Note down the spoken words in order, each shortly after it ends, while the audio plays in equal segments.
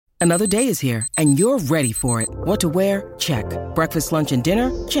Another day is here, and you're ready for it. What to wear? Check. Breakfast, lunch, and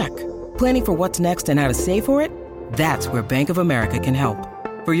dinner? Check. Planning for what's next and how to save for it? That's where Bank of America can help.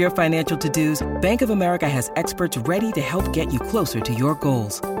 For your financial to-dos, Bank of America has experts ready to help get you closer to your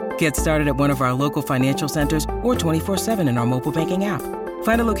goals. Get started at one of our local financial centers or 24/7 in our mobile banking app.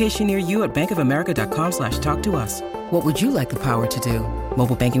 Find a location near you at bankofamerica.com/talktous. What would you like the power to do?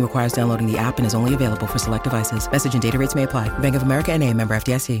 Mobile banking requires downloading the app and is only available for select devices. Message and data rates may apply. Bank of America N.A., member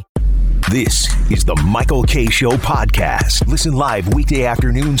FDIC. This is the Michael K. Show podcast. Listen live weekday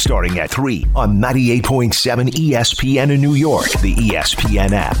afternoon starting at 3 on 98.7 ESPN in New York, the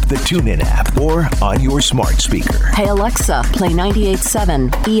ESPN app, the TuneIn app, or on your smart speaker. Hey, Alexa, play 98.7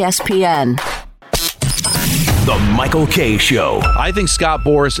 ESPN. The Michael K. Show. I think Scott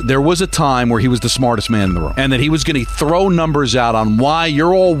Boras, there was a time where he was the smartest man in the room, and that he was going to throw numbers out on why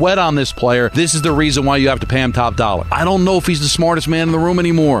you're all wet on this player. This is the reason why you have to pay him top dollar. I don't know if he's the smartest man in the room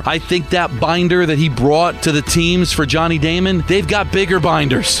anymore. I think that binder that he brought to the teams for Johnny Damon, they've got bigger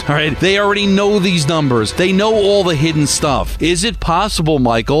binders, all right? They already know these numbers. They know all the hidden stuff. Is it possible,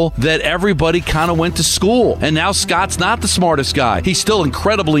 Michael, that everybody kind of went to school, and now Scott's not the smartest guy? He's still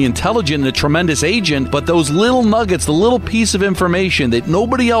incredibly intelligent and a tremendous agent, but those little nuggets, the little piece of information that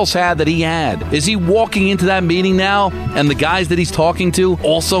nobody else had that he had. Is he walking into that meeting now and the guys that he's talking to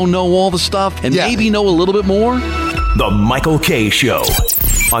also know all the stuff and maybe know a little bit more? The Michael K. Show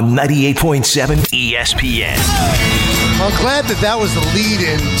on 98.7 ESPN. Well, I'm glad that was the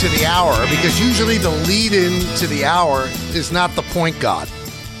lead-in to the hour, because usually the lead-in to the hour is not the point guard.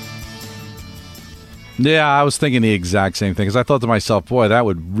 Yeah, I was thinking the exact same thing, because I thought to myself, boy, that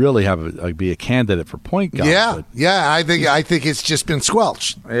would really be a candidate for point guard. Yeah, I think it's just been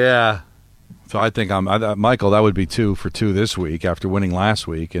squelched. Yeah. So I think Michael, that would be 2 for 2 this week after winning last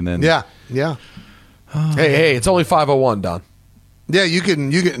week, and then yeah. Hey, it's only 5:01, Don. Yeah, you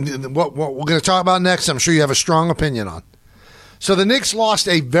can. What we're going to talk about next, I'm sure you have a strong opinion on. So the Knicks lost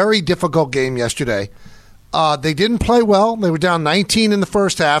a very difficult game yesterday. They didn't play well. They were down 19 in the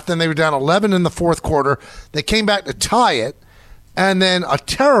first half. Then they were down 11 in the fourth quarter. They came back to tie it. And then a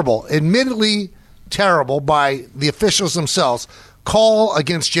admittedly terrible by the officials themselves, call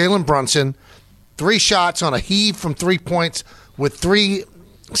against Jalen Brunson. 3 shots on a heave from 3 points with 3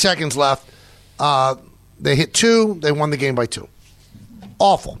 seconds left. They hit 2. They won the game by 2.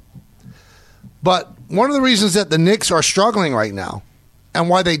 Awful. But one of the reasons that the Knicks are struggling right now, and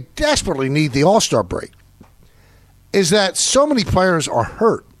why they desperately need the All-Star break, is that so many players are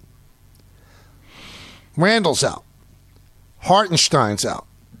hurt. Randall's out. Hartenstein's out.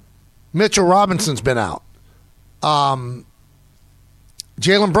 Mitchell Robinson's been out. Jalen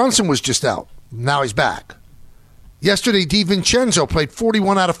Brunson was just out. Now he's back. Yesterday, DiVincenzo played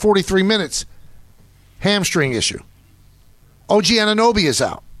 41 out of 43 minutes. Hamstring issue. OG Anunoby is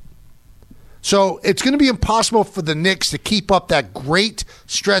out. So it's going to be impossible for the Knicks to keep up that great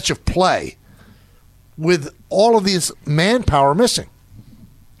stretch of play with all of this manpower missing.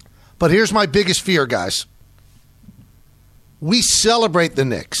 But here's my biggest fear, guys. We celebrate the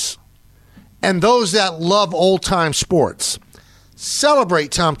Knicks. And those that love old-time sports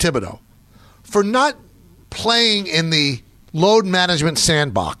celebrate Tom Thibodeau for not playing in the load management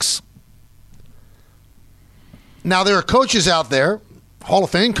sandbox. Now, there are coaches out there, Hall of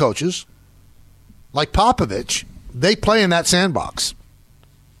Fame coaches, like Popovich. They play in that sandbox.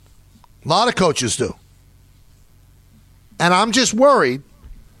 A lot of coaches do. And I'm just worried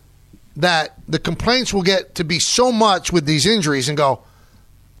that the complaints will get to be so much with these injuries and go,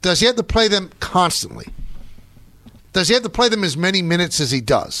 does he have to play them constantly? Does he have to play them as many minutes as he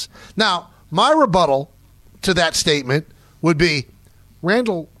does? Now, my rebuttal to that statement would be,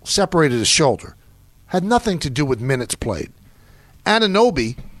 Randall separated his shoulder. Had nothing to do with minutes played.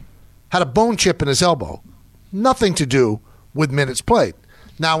 Anunoby had a bone chip in his elbow. Nothing to do with minutes played.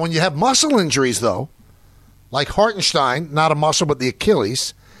 Now, when you have muscle injuries, though, like Hartenstein, not a muscle but the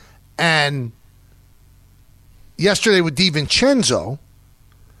Achilles, and yesterday with DiVincenzo,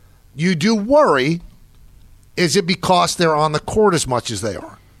 you do worry, is it because they're on the court as much as they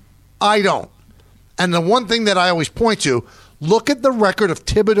are? I don't. And the one thing that I always point to, look at the record of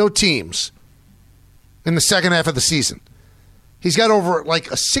Thibodeau teams in the second half of the season. He's got over like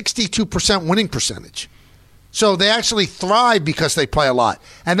a 62% winning percentage. So they actually thrive because they play a lot.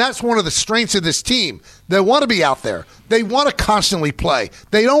 And that's one of the strengths of this team. They want to be out there. They want to constantly play.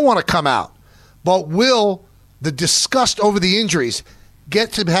 They don't want to come out. But will the disgust over the injuries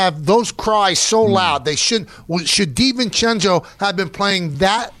get to have those cries so loud? They should DiVincenzo have been playing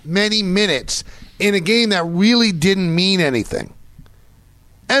that many minutes in a game that really didn't mean anything?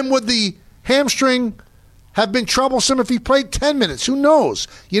 And would the hamstring have been troublesome if he played 10 minutes. Who knows?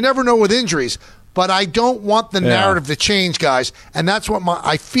 You never know with injuries. But I don't want the narrative to change, guys. And that's what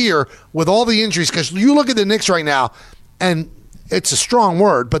I fear with all the injuries. Because you look at the Knicks right now, and it's a strong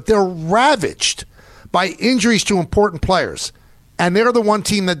word, but they're ravaged by injuries to important players. And they're the one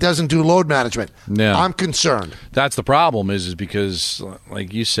team that doesn't do load management. Yeah. I'm concerned. That's the problem is because,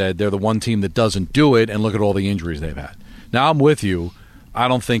 like you said, they're the one team that doesn't do it, and look at all the injuries they've had. Now, I'm with you. I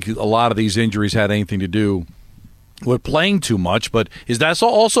don't think a lot of these injuries had anything to do with playing too much, but is that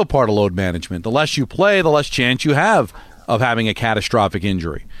also part of load management? The less you play, the less chance you have of having a catastrophic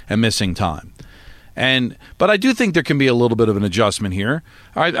injury and missing time. But I do think there can be a little bit of an adjustment here.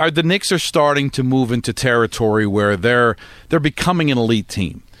 The Knicks are starting to move into territory where they're becoming an elite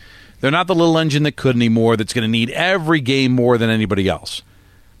team. They're not the little engine that could anymore that's going to need every game more than anybody else.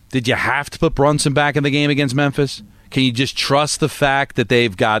 Did you have to put Brunson back in the game against Memphis? Can you just trust the fact that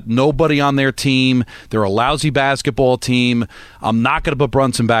they've got nobody on their team? They're a lousy basketball team. I'm not going to put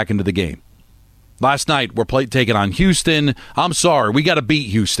Brunson back into the game. Last night, we're taking on Houston. I'm sorry, we got to beat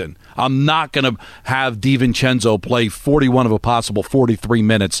Houston. I'm not going to have DiVincenzo play 41 of a possible 43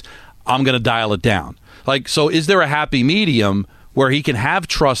 minutes. I'm going to dial it down. So is there a happy medium where he can have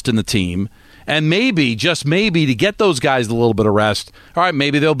trust in the team? And maybe, just maybe, to get those guys a little bit of rest, all right,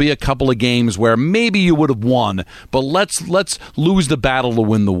 maybe there'll be a couple of games where maybe you would have won, but let's lose the battle to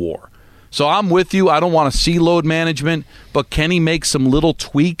win the war. So I'm with you. I don't want to see load management, but can he make some little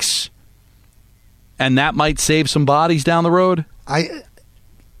tweaks, and that might save some bodies down the road?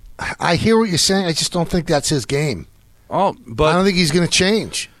 I hear what you're saying. I just don't think that's his game. Oh, but I don't think he's going to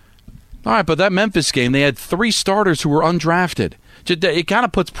change. All right, but that Memphis game, they had 3 starters who were undrafted. It kind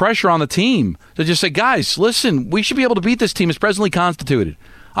of puts pressure on the team to just say, guys, listen, we should be able to beat this team as presently constituted.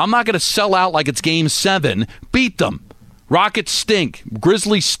 I'm not going to sell out like it's Game 7. Beat them. Rockets stink.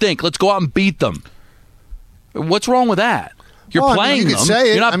 Grizzlies stink. Let's go out and beat them. What's wrong with that? You're playing them.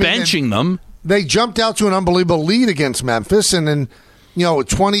 You're not benching them. They jumped out to an unbelievable lead against Memphis, and then,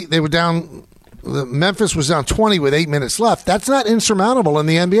 20. They were down. Memphis was down 20 with 8 minutes left. That's not insurmountable in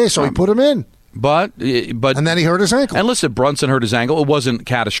the NBA, so he put him in. But and then he hurt his ankle. And listen, Brunson hurt his ankle. It wasn't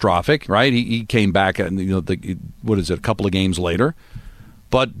catastrophic, right? He came back, and a couple of games later.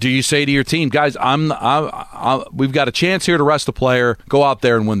 But do you say to your team, guys, we've got a chance here to rest the player. Go out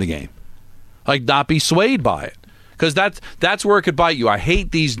there and win the game. Not be swayed by it, because that's where it could bite you. I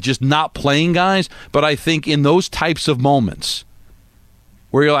hate these just not playing guys, but I think in those types of moments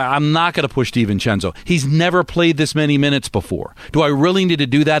where you're like, I'm not going to push DiVincenzo. He's never played this many minutes before. Do I really need to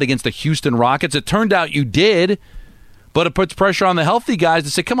do that against the Houston Rockets? It turned out you did, but it puts pressure on the healthy guys to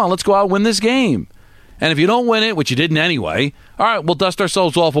say, come on, let's go out and win this game. And if you don't win it, which you didn't anyway, all right, we'll dust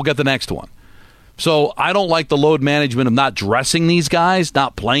ourselves off. We'll get the next one. So I don't like the load management of not dressing these guys,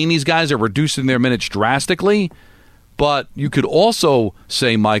 not playing these guys, or reducing their minutes drastically. But you could also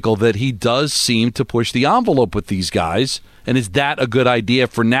say, Michael, that he does seem to push the envelope with these guys. And is that a good idea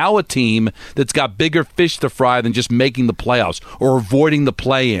for now a team that's got bigger fish to fry than just making the playoffs or avoiding the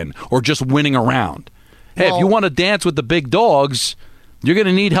play-in or just winning a round? Hey, if you want to dance with the big dogs, you're going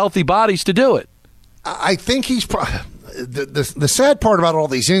to need healthy bodies to do it. I think he's the sad part about all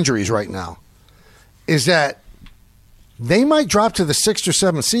these injuries right now is that they might drop to the 6th or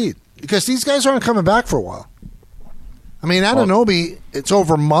 7th seed because these guys aren't coming back for a while. I mean, Anunoby, it's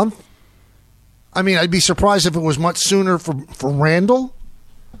over a month. I mean, I'd be surprised if it was much sooner for Randall.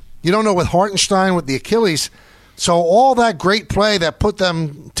 You don't know with Hartenstein, with the Achilles. So all that great play that put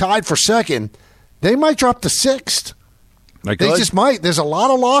them tied for second, they might drop to 6th. They just might. There's a lot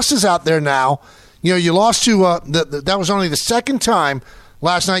of losses out there now. You lost to that was only the second time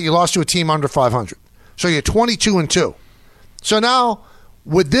last night you lost to a team under 500. So you're 22-2. So now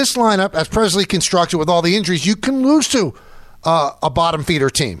with this lineup as presently constructed with all the injuries, you can lose to a bottom feeder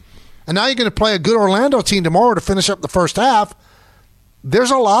team. And now you're going to play a good Orlando team tomorrow to finish up the first half.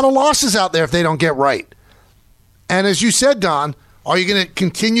 There's a lot of losses out there if they don't get right. And as you said, Don, are you going to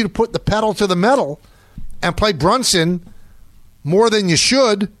continue to put the pedal to the metal and play Brunson more than you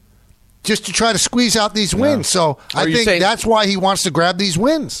should just to try to squeeze out these wins? So I think that's why he wants to grab these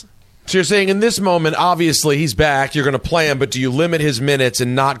wins. So you're saying in this moment, obviously he's back, you're going to play him, but do you limit his minutes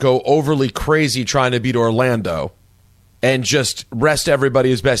and not go overly crazy trying to beat Orlando and just rest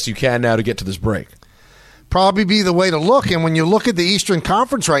everybody as best you can now to get to this break? Probably be the way to look. And when you look at the Eastern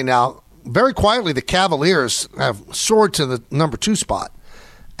Conference right now, very quietly the Cavaliers have soared to the number 2 spot.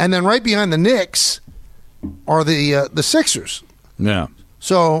 And then right behind the Knicks are the Sixers. Yeah.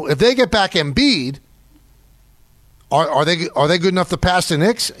 So if they get back Embiid, are they good enough to pass the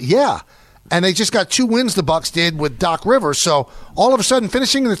Knicks? Yeah. And they just got 2 wins the Bucks did with Doc Rivers. So all of a sudden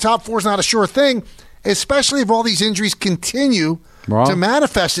finishing in the top 4 is not a sure thing. especially if all these injuries continue to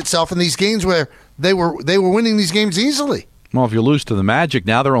manifest itself in these games where they were winning these games easily. Well, if you lose to the Magic,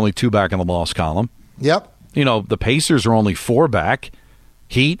 now they're only 2 back in the loss column. Yep. The Pacers are only 4 back.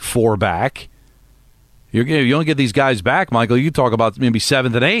 Heat, 4 back. You only get these guys back, Michael. You talk about maybe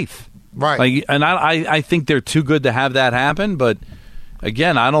 7th and 8th. Right. And I think they're too good to have that happen. But,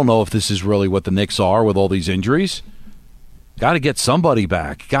 again, I don't know if this is really what the Knicks are with all these injuries. Got to get somebody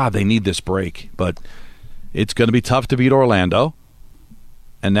back. God, they need this break. But it's going to be tough to beat Orlando.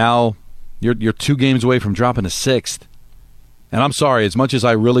 And now you're 2 games away from dropping to 6th. And I'm sorry, as much as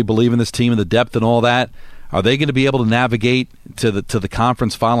I really believe in this team and the depth and all that, are they going to be able to navigate to the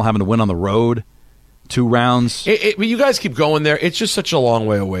conference final having to win on the road? 2 rounds. You guys keep going there. It's just such a long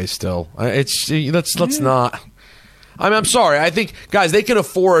way away still. Let's not. I'm sorry. I think, guys, they can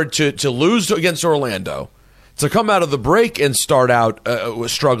afford to lose against Orlando, to come out of the break and start out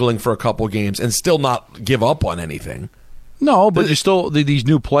struggling for a couple games and still not give up on anything. No, but you still these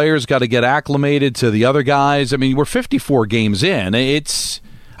new players got to get acclimated to the other guys. I mean, we're 54 games in.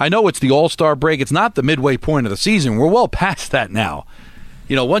 I know it's the All-Star break. It's not the midway point of the season. We're well past that now.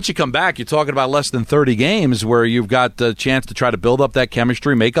 Once you come back, you're talking about less than 30 games where you've got the chance to try to build up that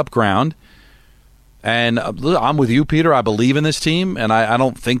chemistry, make up ground. And I'm with you, Peter. I believe in this team, and I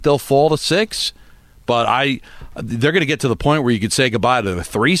don't think they'll fall to 6. But they're going to get to the point where you could say goodbye to the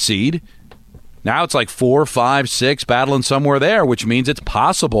 3 seed. Now it's like 4, 5, 6 battling somewhere there, which means it's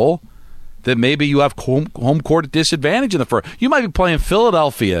possible that maybe you have home court disadvantage in the first. You might be playing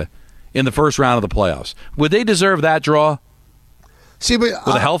Philadelphia in the first round of the playoffs. Would they deserve that draw? See, but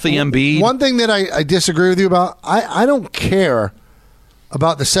with a healthy Embiid? One thing that I disagree with you about, I don't care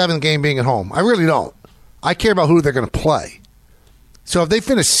about the 7th game being at home. I really don't. I care about who they're going to play. So if they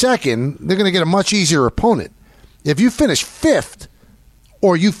finish 2nd, they're going to get a much easier opponent. If you finish 5th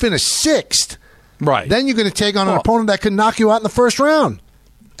or you finish 6th, right, then you're going to take on an opponent that could knock you out in the first round.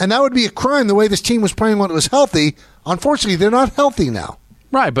 And that would be a crime the way this team was playing when it was healthy. Unfortunately, they're not healthy now.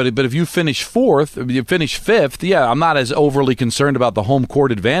 Right, but if you finish 4th, if you finish 5th, yeah, I'm not as overly concerned about the home court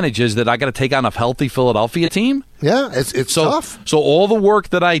advantages that I got to take on a healthy Philadelphia team. Yeah, it's tough. So all the work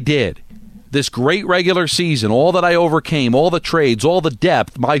that I did, this great regular season, all that I overcame, all the trades, all the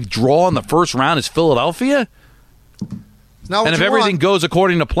depth, my draw in the first round is Philadelphia? And if everything goes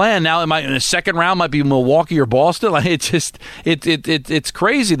according to plan, now in the second round might be Milwaukee or Boston. Like it's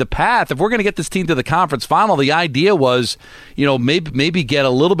crazy, the path. If we're going to get this team to the conference final, the idea was, maybe get a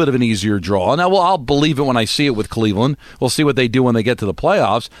little bit of an easier draw. Now, I'll believe it when I see it with Cleveland. We'll see what they do when they get to the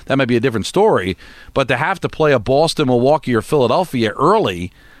playoffs. That might be a different story. But to have to play a Boston, Milwaukee, or Philadelphia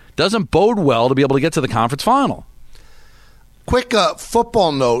early doesn't bode well to be able to get to the conference final. Quick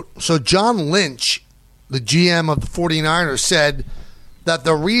football note. So John Lynch, the GM of the 49ers, said that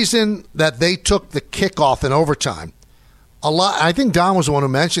the reason that they took the kickoff in overtime, I think Don was the one who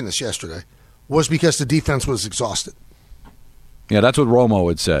mentioned this yesterday, was because the defense was exhausted. Yeah, that's what Romo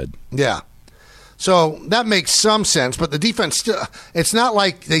had said. Yeah. So that makes some sense, but the defense still, it's not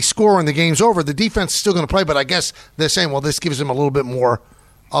like they score and the game's over. The defense is still going to play, but I guess they're saying, well, this gives them a little bit more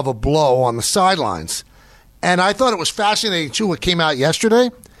of a blow on the sidelines. And I thought it was fascinating, too, what came out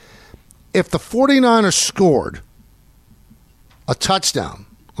yesterday. If the 49ers scored a touchdown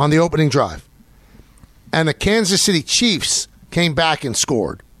on the opening drive and the Kansas City Chiefs came back and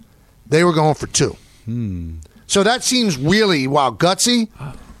scored, they were going for 2. So that seems really, gutsy,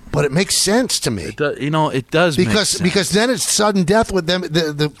 but it makes sense to me. It does make sense. Because then it's sudden death with them.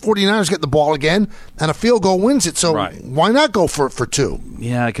 The 49ers get the ball again, and a field goal wins it. So why not go for 2?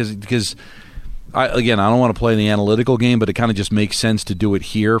 Yeah, because I don't want to play the analytical game, but it kind of just makes sense to do it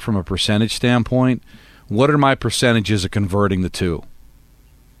here from a percentage standpoint. What are my percentages of converting the 2?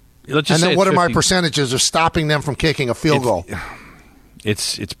 Let's just and then what are my percentages of stopping them from kicking a field goal?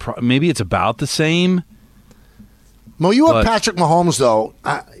 Maybe it's about the same. Well, you have Patrick Mahomes, though.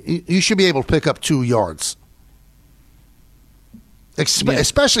 You should be able to pick up 2 yards,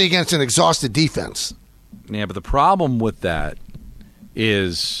 especially against an exhausted defense. Yeah, but the problem with that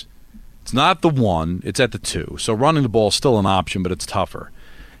is it's not the 1, it's at the 2. So running the ball is still an option, but it's tougher.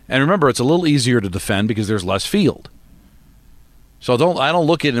 And remember, it's a little easier to defend because there's less field. So I don't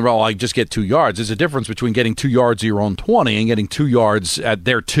look at it, I just get 2 yards. There's a difference between getting 2 yards at your own 20 and getting 2 yards at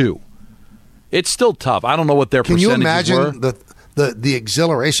their 2. It's still tough. I don't know what their percentages were. Can you imagine the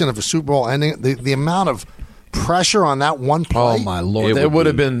exhilaration of a Super Bowl ending? The amount of pressure on that one play? Oh, my Lord. It would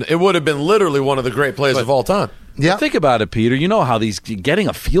have been literally one of the great plays of all time. Yeah. Think about it, Peter. You know how getting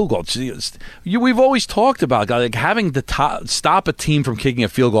a field goal. We've always talked about having to stop a team from kicking a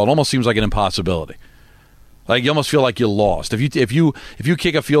field goal. It almost seems like an impossibility. Like, you almost feel like you lost. If you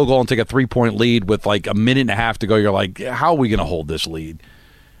kick a field goal and take a 3-point lead with like a minute and a half to go, you're like, how are we going to hold this lead?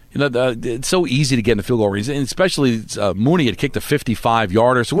 It's so easy to get in the field goal range, and especially Mooney had kicked a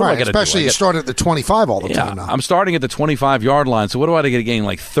 55-yarder. So what am I going to do? Especially you start at the 25 all the time now. I'm starting at the 25-yard line. So what do I get to gain?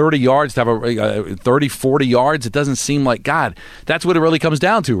 Like 30 yards to have 30, 40 yards? It doesn't seem like, God, that's what it really comes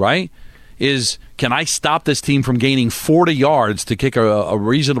down to, right? Is can I stop this team from gaining 40 yards to kick a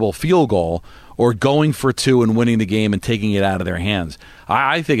reasonable field goal, or going for 2 and winning the game and taking it out of their hands?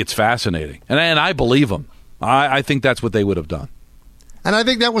 I think it's fascinating, and I believe them. I think that's what they would have done. And I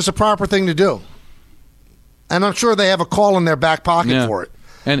think that was the proper thing to do. And I'm sure they have a call in their back pocket for it.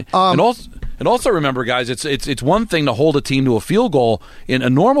 And also remember, guys, it's one thing to hold a team to a field goal in a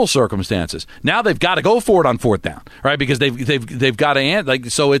normal circumstances. Now they've got to go for it on 4th down, right? Because they've got to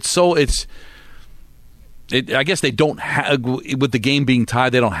I guess they don't have, with the game being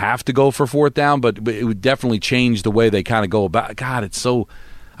tied, they don't have to go for 4th down, but it would definitely change the way they kind of go about. God, it's so.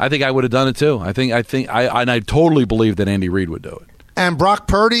 I think I would have done it too. I totally believe that Andy Reid would do it. And Brock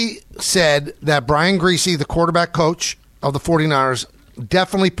Purdy said that Brian Griese, the quarterback coach of the 49ers,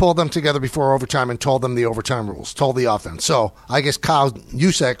 definitely pulled them together before overtime and told them the overtime rules, told the offense. So I guess Kyle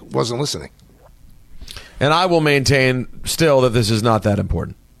Juszczyk wasn't listening. And I will maintain still that this is not that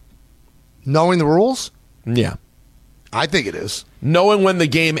important. Knowing the rules? Yeah. I think it is. Knowing when the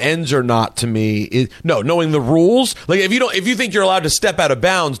game ends or not, to me, knowing the rules. Like if you think you're allowed to step out of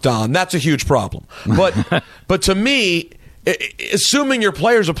bounds, Don, that's a huge problem. But to me, assuming your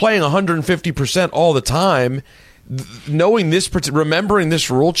players are playing 150% all the time, knowing this, remembering this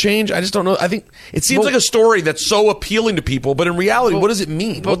rule change, I just don't know. I think it seems like a story that's so appealing to people, but in reality, what does it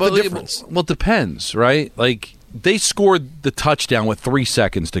mean? What's the difference? Well, it depends, right? Like, they scored the touchdown with 3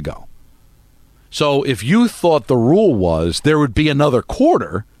 seconds to go. So if you thought the rule was there would be another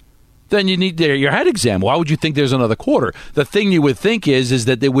quarter, then you need your head examined. Why would you think there's another quarter? The thing you would think is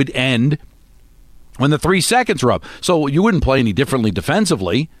that it would end when the 3 seconds were up. So you wouldn't play any differently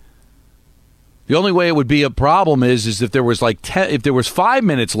defensively. The only way it would be a problem is if there was if there was 5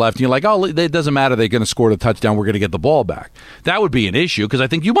 minutes left and you're like, oh, it doesn't matter, they're going to score the touchdown, we're going to get the ball back. That would be an issue, because I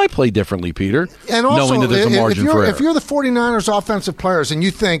think you might play differently, Peter, and also, knowing that there's a margin for error. If you're the 49ers offensive players and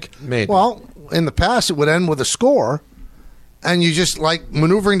you think, well, in the past it would end with a score, and you just like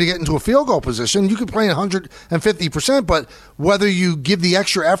maneuvering to get into a field goal position, you could play 150%, but whether you give the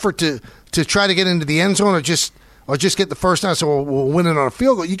extra effort to try to get into the end zone or just get the first down so we'll win it on a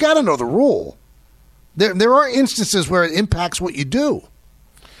field goal, you got to know the rule. There are instances where it impacts what you do.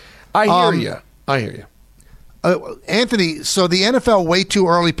 I hear you. Anthony, so the NFL way too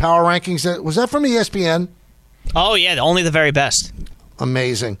early power rankings, was that from ESPN? Oh, yeah, only the very best.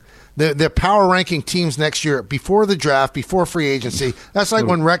 Amazing. They're power ranking teams next year before the draft, before free agency. That's like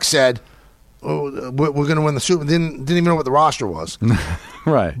when Rex said, we're going to win the Super Bowl. Didn't even know what the roster was.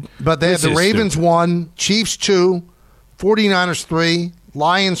 Right. But they had the Ravens 1, Chiefs 2, 49ers 3,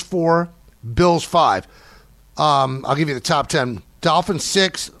 Lions 4, Bills 5. I'll give you the top 10. Dolphins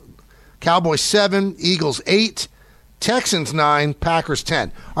 6, Cowboys 7, Eagles 8, Texans 9, Packers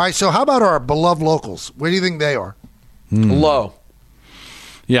 10. All right, so how about our beloved locals? Where do you think they are? Low.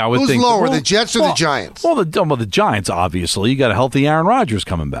 Yeah, I would Who's think. lower, the Jets or the Giants? Well, the Giants, obviously. You got a healthy Aaron Rodgers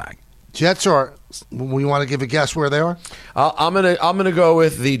coming back. Jets are. We want to give a guess where they are? I'm gonna go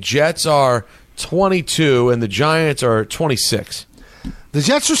with the Jets are 22 and the Giants are 26. The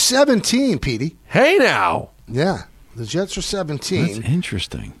Jets are 17, Petey. Hey, now. Yeah, the Jets are 17. That's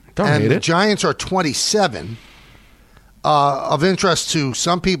interesting. Don't hate the it. Giants are 27. Of interest to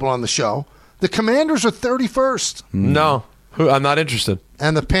some people on the show, the Commanders are 31st. No, I'm not interested.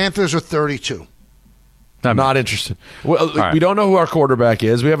 And the Panthers are 32. I'm not interested. Well, we don't know who our quarterback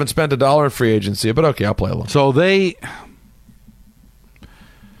is. We haven't spent $1 in free agency, but okay, I'll play along. So they've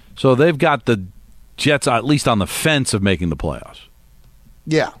got the Jets at least on the fence of making the playoffs.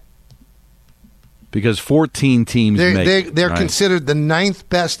 Yeah. Because 14 teams they're considered the 9th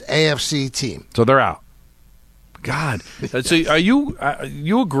best AFC team. So they're out. God. So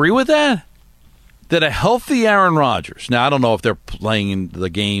you agree with that? That a healthy Aaron Rodgers, now I don't know if they're playing the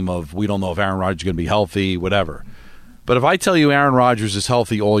game of we don't know if Aaron Rodgers is going to be healthy, whatever. But if I tell you Aaron Rodgers is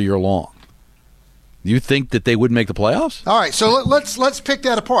healthy all year long, you think that they would make the playoffs? All right, so let's pick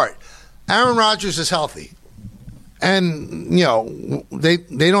that apart. Aaron Rodgers is healthy. And, you know, they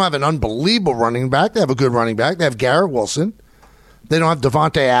don't have an unbelievable running back. They have a good running back. They have Garrett Wilson. They don't have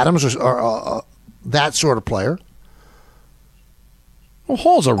Devontae Adams or that sort of player. Well,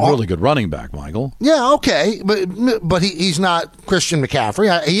 Hall's a really good running back, Michael. Yeah, okay, but he's not Christian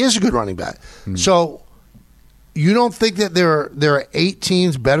McCaffrey. He is a good running back. So you don't think that there are 8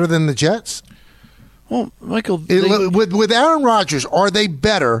 teams better than the Jets? Well, Michael, with Aaron Rodgers, are they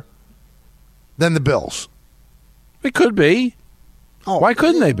better than the Bills? It could be. Oh, why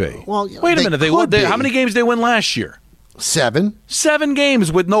couldn't they be? Well, wait a minute. How many games did they win last year? 7. 7 games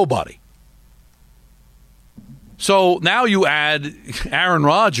with nobody. So now you add Aaron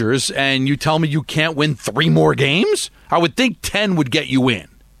Rodgers, and you tell me you can't win 3 more games? I would think 10 would get you in.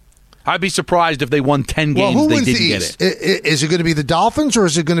 I'd be surprised if they won 10 games. Well, who they wins didn't the get East? it. Is it going to be the Dolphins or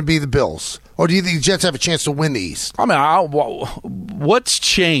is it going to be the Bills? Or do you think the Jets have a chance to win the East? I mean, what's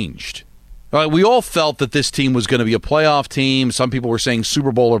changed? We all felt that this team was going to be a playoff team. Some people were saying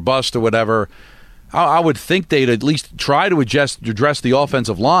Super Bowl or bust or whatever. I would think they'd at least try to address the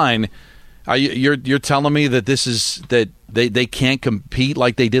offensive line. You're telling me that they can't compete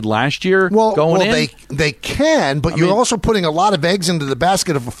like they did last year? They can, but you're also putting a lot of eggs into the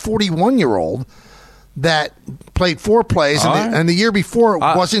basket of a 41-year-old that played 4 plays, and the year before it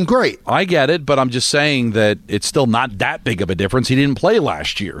wasn't great. I get it, but I'm just saying that it's still not that big of a difference. He didn't play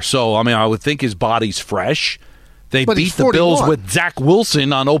last year. So, I mean, I would think his body's fresh. They beat the Bills with Zach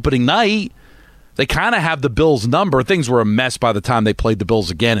Wilson on opening night. They kind of have the Bills' number. Things were a mess by the time they played the Bills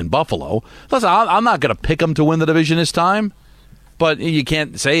again in Buffalo. Listen, I'm not going to pick them to win the division this time, but you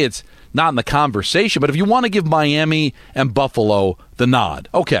can't say it's not in the conversation. But if you want to give Miami and Buffalo the nod,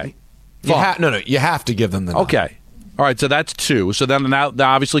 okay. You have to give them the nod. Okay. All right, so that's 2. So then now they're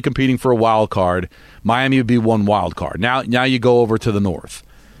obviously competing for a wild card. Miami would be 1 wild card. Now you go over to the North.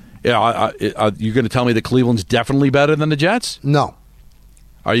 You're going to tell me that Cleveland's definitely better than the Jets? No.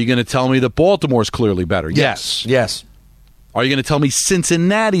 Are you going to tell me that Baltimore's clearly better? Yes. Are you going to tell me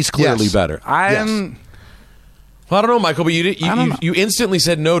Cincinnati's clearly better? Well, I don't know, Michael, but you instantly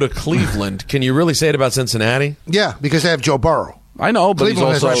said no to Cleveland. Can you really say it about Cincinnati? Yeah, because they have Joe Burrow. I know, but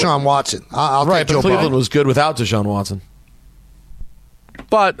Cleveland he's also has Deshaun Watson. I'll take Joe Cleveland Burrow. was good without Deshaun Watson.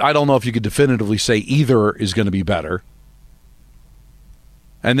 But I don't know if you could definitively say either is going to be better.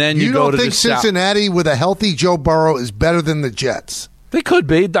 And then you go to don't think Cincinnati with a healthy Joe Burrow is better than the Jets? They could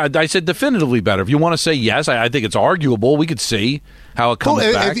be. I said definitively better. If you want to say yes, I think it's arguable. We could see how it comes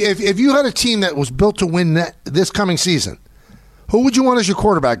back. If you had a team that was built to win this coming season, who would you want as your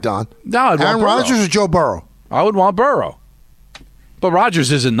quarterback, Don? No, I'd want Aaron Rodgers or Joe Burrow? I would want Burrow. But Rodgers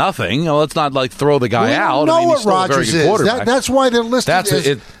isn't nothing. Let's not throw the guy out. We don't know what Rodgers is. That's why they're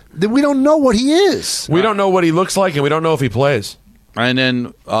listed we don't know what he is. We don't know what he looks like, and we don't know if he plays. And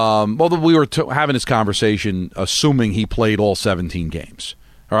then, we were having this conversation assuming he played all 17 games.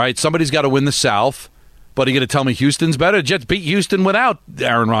 All right, somebody's got to win the South, but are you going to tell me Houston's better? Jets beat Houston without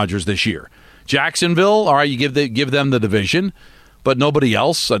Aaron Rodgers this year. Jacksonville, all right, you give them the division, but nobody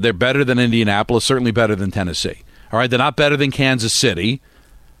else. They're better than Indianapolis, certainly better than Tennessee. All right, they're not better than Kansas City,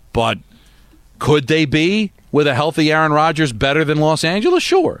 but could they be, with a healthy Aaron Rodgers, better than Los Angeles?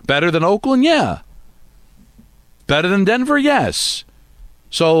 Sure. Better than Oakland? Yeah. Better than Denver? Yes.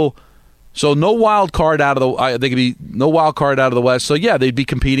 So no wild card out of the. They could be no wild card out of the West. So yeah, they'd be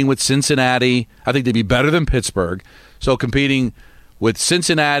competing with Cincinnati. I think they'd be better than Pittsburgh. So competing with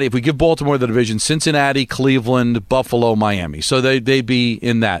Cincinnati. If we give Baltimore the division, Cincinnati, Cleveland, Buffalo, Miami. So they'd be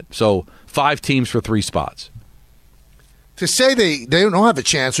in that. So 5 teams for 3 spots. To say they don't have a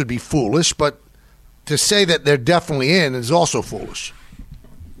chance would be foolish, but to say that they're definitely in is also foolish.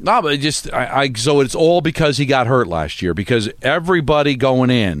 No, but so it's all because he got hurt last year, because everybody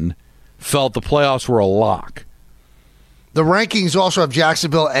going in felt the playoffs were a lock. The rankings also have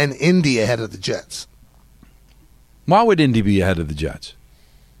Jacksonville and Indy ahead of the Jets. Why would Indy be ahead of the Jets?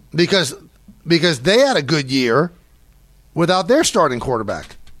 Because they had a good year without their starting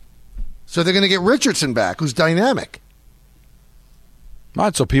quarterback. So they're going to get Richardson back, who's dynamic. All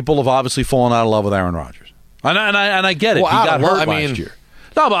right, so people have obviously fallen out of love with Aaron Rodgers. And I get it. Well, he got hurt last year.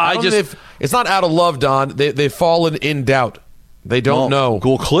 No, but it's not out of love, Don. They've fallen in doubt. They don't know.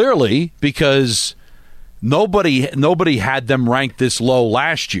 Well, clearly, because nobody had them ranked this low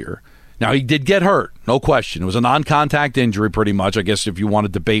last year. Now, he did get hurt, no question. It was a non-contact injury, pretty much. I guess if you want to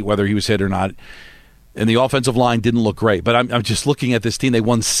debate whether he was hit or not. And the offensive line didn't look great. But I'm just looking at this team. They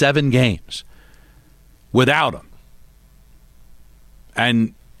won 7 games without him.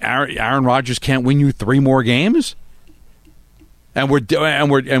 And Aaron Rodgers can't win you 3 more games? And we're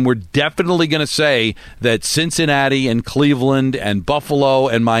definitely going to say that Cincinnati and Cleveland and Buffalo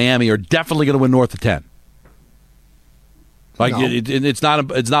and Miami are definitely going to win north of 10. Like, no. It's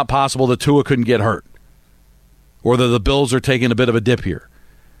not possible that Tua couldn't get hurt, or that the Bills are taking a bit of a dip here,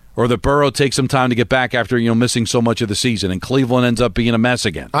 or that Burrow takes some time to get back after missing so much of the season, and Cleveland ends up being a mess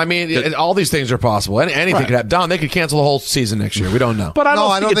again. I mean, all these things are possible. Anything could happen. Don, they could cancel the whole season next year. We don't know. But I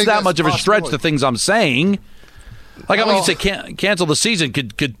don't think it's that much of a stretch. The things I'm saying. Like, I mean, you say cancel the season.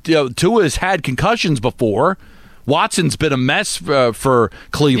 Tua has had concussions before. Watson's been a mess for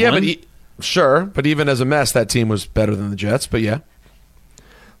Cleveland. Yeah, but even as a mess, that team was better than the Jets. But yeah.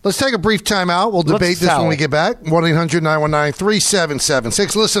 Let's take a brief timeout. We'll debate this when we get back.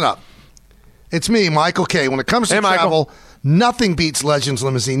 1-800-919-3776. Listen up. It's me, Michael K. When it comes to travel, nothing beats Legends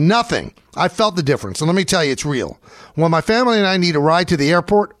Limousine. Nothing. I felt the difference, and let me tell you, it's real. When my family and I need a ride to the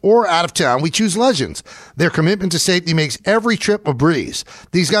airport or out of town, we choose Legends. Their commitment to safety makes every trip a breeze.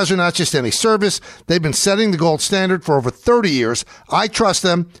 These guys are not just any service. They've been setting the gold standard for over 30 years. I trust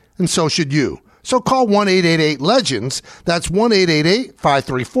them, and so should you. So call 1-888-LEGENDS. That's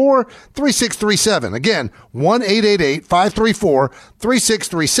 1-888-534-3637. Again,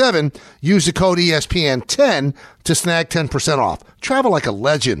 1-888-534-3637. Use the code ESPN10 to snag 10% off. Travel like a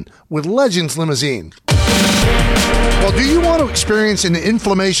legend with Legends Limousine. Well, do you want to experience an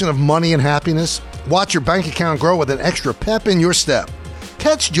inflammation of money and happiness? Watch your bank account grow with an extra pep in your step.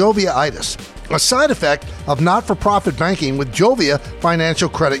 Catch Jovia-itis, a side effect of not-for-profit banking with Jovia Financial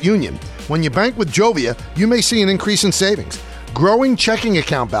Credit Union. When you bank with Jovia, you may see an increase in savings, growing checking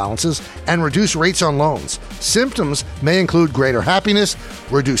account balances, and reduced rates on loans. Symptoms may include greater happiness,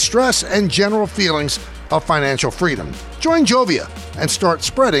 reduced stress, and general feelings of financial freedom. Join Jovia and start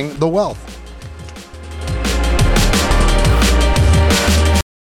spreading the wealth.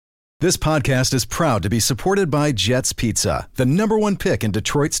 This podcast is proud to be supported by Jets Pizza, the #1 pick in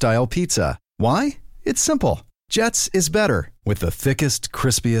Detroit-style pizza. Why? It's simple. Jets is better. With the thickest,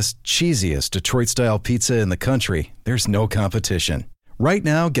 crispiest, cheesiest Detroit-style pizza in the country, there's no competition. Right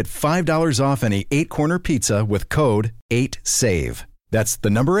now, get $5 off any 8-corner pizza with code 8SAVE. That's the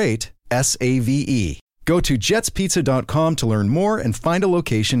number 8, S-A-V-E. Go to jetspizza.com to learn more and find a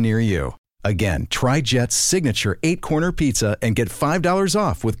location near you. Again, try Jet's signature 8-corner pizza and get $5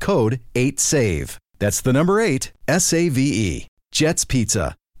 off with code 8SAVE. That's the number 8, S-A-V-E. Jet's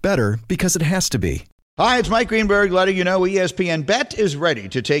Pizza. Better because it has to be. Hi, it's Mike Greenberg letting you know ESPN Bet is ready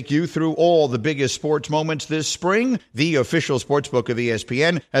to take you through all the biggest sports moments this spring. The official sportsbook of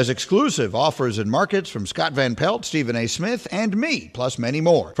ESPN has exclusive offers and markets from Scott Van Pelt, Stephen A. Smith, and me, plus many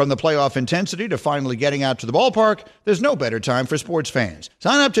more. From the playoff intensity to finally getting out to the ballpark, there's no better time for sports fans.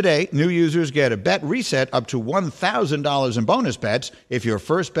 Sign up today. New users get a bet reset up to $1,000 in bonus bets if your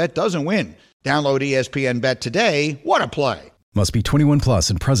first bet doesn't win. Download ESPN Bet today. What a play. Must be 21 plus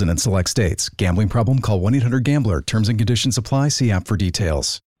and present in select states. Gambling problem? Call 1-800-GAMBLER. Terms and conditions apply. See app for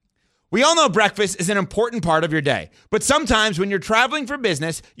details. We all know breakfast is an important part of your day. But sometimes when you're traveling for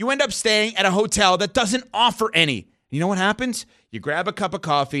business, you end up staying at a hotel that doesn't offer any. You know what happens? You grab a cup of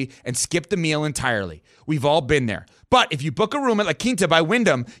coffee and skip the meal entirely. We've all been there. But if you book a room at La Quinta by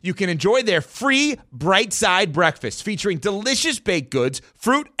Wyndham, you can enjoy their free Bright Side breakfast featuring delicious baked goods,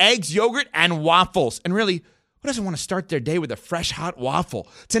 fruit, eggs, yogurt, and waffles. And really, who doesn't want to start their day with a fresh, hot waffle?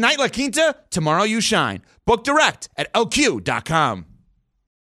 Tonight, La Quinta, tomorrow you shine. Book direct at LQ.com.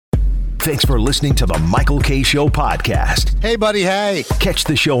 Thanks for listening to the Michael K. Show podcast. Hey, buddy, hey. Catch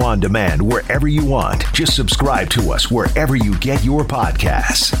the show on demand wherever you want. Just subscribe to us wherever you get your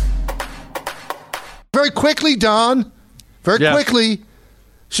podcasts. Very quickly, Don. Quickly.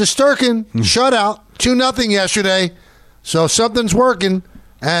 Shesterkin, shutout, 2-0 yesterday. So something's working.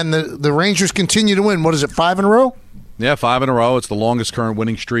 And the Rangers continue to win. What is it, 5 in a row? Yeah, 5 in a row. It's the longest current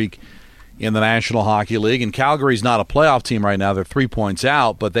winning streak in the National Hockey League. And Calgary's not a playoff team right now. They're 3 points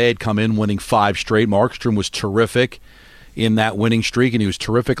out, but they had come in winning 5 straight. Markstrom was terrific in that winning streak, and he was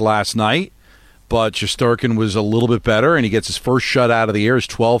terrific last night. But Shesterkin was a little bit better, and he gets his first shutout of the year, his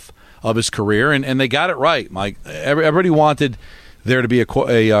 12th of his career. And they got it right, Mike. Everybody wanted there to be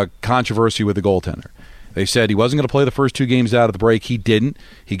a controversy with the goaltender. They said he wasn't going to play the first 2 games out of the break. He didn't.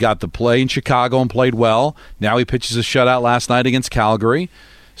 He got to play in Chicago and played well. Now he pitches a shutout last night against Calgary.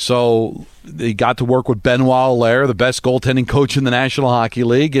 So he got to work with Benoit Allaire, the best goaltending coach in the National Hockey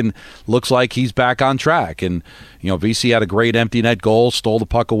League, and looks like he's back on track. And, VC had a great empty net goal, stole the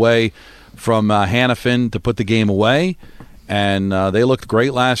puck away from Hannafin to put the game away. And they looked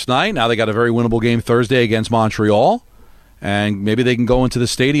great last night. Now they got a very winnable game Thursday against Montreal. And maybe they can go into the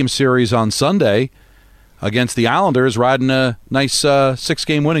Stadium Series on Sunday against the Islanders, riding a nice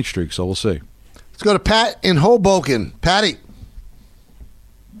 6-game winning streak. So we'll see. Let's go to Pat in Hoboken. Patty.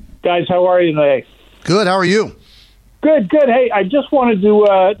 Guys, how are you today? Good. How are you? Good. Hey, I just wanted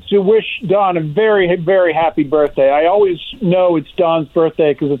to wish Don a very, very happy birthday. I always know it's Don's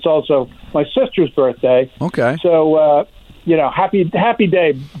birthday because it's also my sister's birthday. Okay. So, happy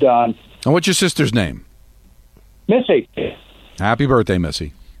day, Don. And what's your sister's name? Missy. Happy birthday,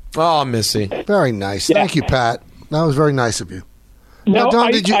 Missy. Oh, Missy. Very nice. Yeah. Thank you, Pat. That was very nice of you. No, Don,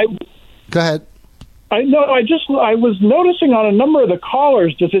 did you... Go ahead. I was noticing on a number of the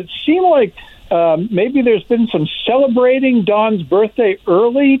callers, does it seem like maybe there's been some celebrating Don's birthday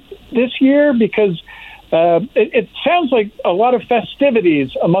early this year? Because it sounds like a lot of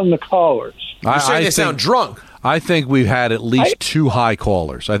festivities among the callers. You're saying they sound drunk. I think we've had at least two high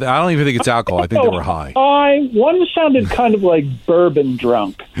callers. I don't even think it's alcohol. I think they were high. One sounded kind of like bourbon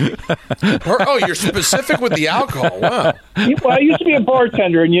drunk. Oh, you're specific with the alcohol. Wow. Well, I used to be a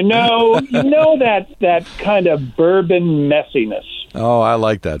bartender, and you know that kind of bourbon messiness. Oh, I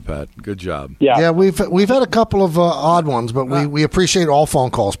like that, Pat. Good job. Yeah. We've had a couple of odd ones, but we appreciate all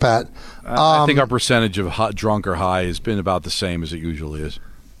phone calls, Pat. I think our percentage of drunk or high has been about the same as it usually is.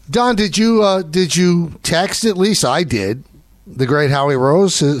 Don, did you text at least? I did. The great Howie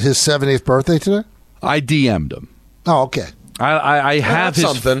Rose, his 70th birthday today. I DM'd him. Oh, okay. I have his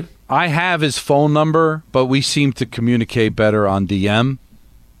something. I have his phone number, but we seem to communicate better on DM,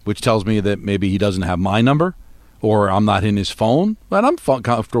 which tells me that maybe he doesn't have my number, or I'm not in his phone. But I'm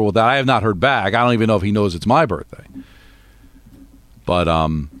comfortable with that. I have not heard back. I don't even know if he knows it's my birthday. But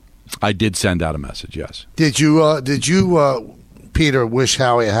I did send out a message. Yes. Did you? Peter, wish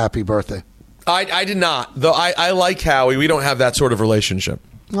Howie a happy birthday. I did not, though. I like Howie. We don't have that sort of relationship.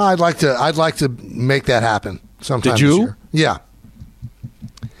 Well, I'd like to make that happen sometime. Did you? This year. Yeah.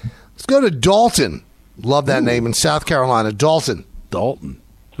 Let's go to Dalton. Love that name in South Carolina. Dalton.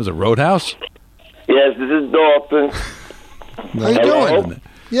 Was it Roadhouse? Yes, this is Dalton. How you doing?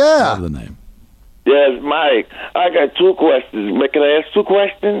 Yeah. Love the name. Yes, Mike. I got two questions. Can I ask two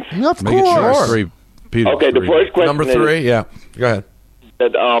questions? Of Make course. It sure. Peter, okay, the first question Number 3, yeah. Go ahead.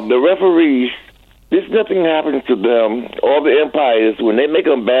 That the referees, there's nothing happens to them. All the umpires, when they make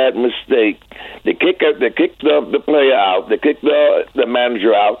a bad mistake, they kick the player out, they kick the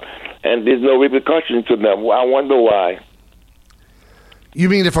manager out, and there's no repercussion to them. I wonder why. You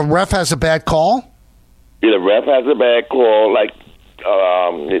mean if a ref has a bad call? If a ref has a bad call, like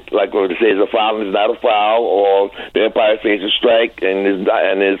when it says a foul is not a foul, or the umpire says a strike and it's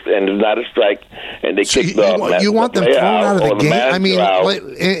not a strike, and they kick you want them thrown out of the game? I mean,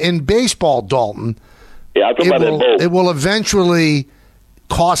 in baseball, Dalton, it will eventually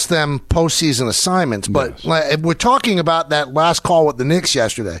cost them postseason assignments. But if we're talking about that last call with the Knicks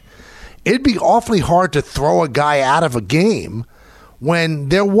yesterday, it'd be awfully hard to throw a guy out of a game when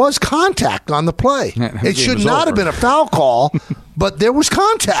there was contact on the play. It should not have been a foul call, but there was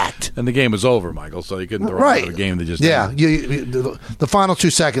contact. And the game was over, Michael, so you couldn't throw out of a game that just ended. The final 2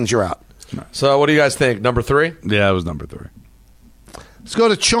 seconds, you're out. So what do you guys think? Number 3? Yeah, it was number 3. Let's go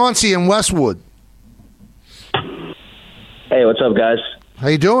to Chauncey in Westwood. Hey, what's up, guys? How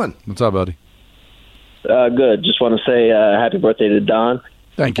you doing? What's up, buddy? Good. Just want to say happy birthday to Don.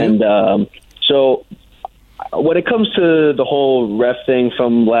 Thank you. And so when it comes to the whole ref thing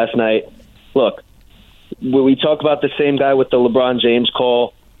from last night, look, we talk about the same guy with the LeBron James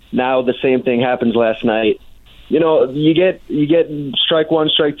call. Now the same thing happens last night. You know, you get strike 1,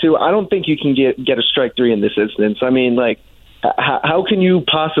 strike 2. I don't think you can get a strike 3 in this instance. I mean, like, how can you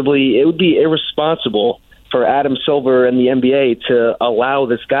possibly? It would be irresponsible for Adam Silver and the NBA to allow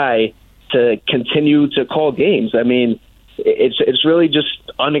this guy to continue to call games. I mean, it's really just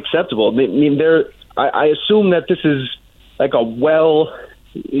unacceptable. I mean, I assume that this is like a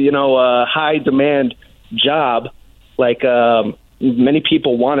high demand job. Like many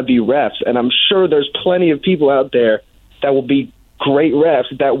people want to be refs, and I'm sure there's plenty of people out there that will be great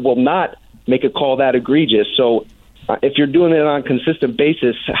refs that will not make a call that egregious. So if you're doing it on a consistent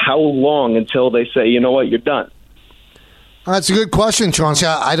basis, how long until they say, you know what, you're done? That's a good question, Chauncey.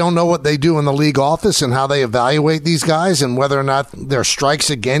 I don't know what they do in the league office and how they evaluate these guys and whether or not there are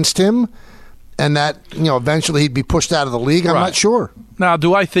strikes against him and that, eventually he'd be pushed out of the league. I'm not sure. Now,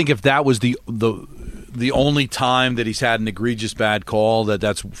 do I think if that was the only time that he's had an egregious bad call,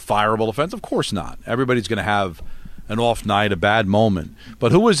 that's fireable offense? Of course not. Everybody's going to have an off night, a bad moment.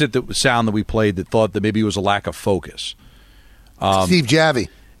 But who was it that sound that we played that thought that maybe it was a lack of focus? Steve Javie.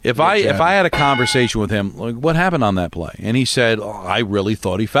 If I had a conversation with him, like, what happened on that play? And he said, I really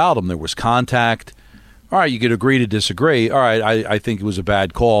thought he fouled him. There was contact. All right, you could agree to disagree. All right, I think it was a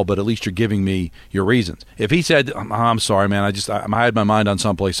bad call, but at least you're giving me your reasons. If he said, I'm sorry, man, I had my mind on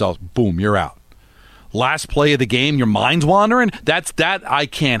someplace else, boom, you're out. Last play of the game, your mind's wandering, that I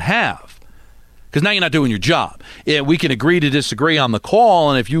can't have. Because now you're not doing your job. We can agree to disagree on the call,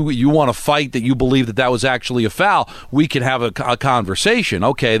 and if you want to fight that you believe that was actually a foul, we can have a conversation.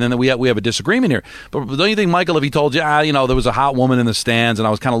 Okay, then we have a disagreement here. But don't you think, Michael, if he told you, there was a hot woman in the stands, and I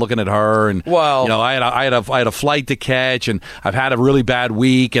was kind of looking at her, and I had a flight to catch, and I've had a really bad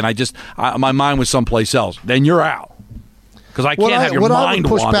week, and my mind was someplace else, then you're out. Because I can't have your mind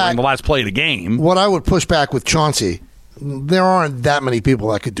wandering the last play of the game. What I would push back with Chauncey, there aren't that many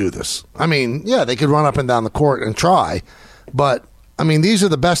people that could do this. I mean, yeah, they could run up and down the court and try, but I mean, these are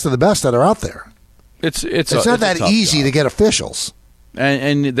the best of the best that are out there. It's not that easy to get officials.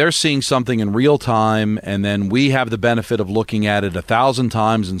 And they're seeing something in real time, and then we have the benefit of looking at it 1,000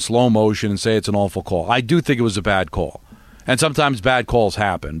 times in slow motion and say it's an awful call. I do think it was a bad call. And sometimes bad calls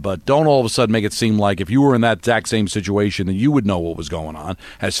happen, but don't all of a sudden make it seem like if you were in that exact same situation, then you would know what was going on.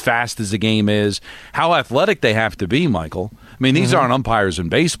 As fast as the game is, how athletic they have to be, Michael. I mean, these aren't umpires in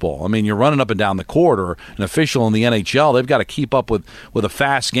baseball. I mean, you're running up and down the court, or an official in the NHL, they've got to keep up with a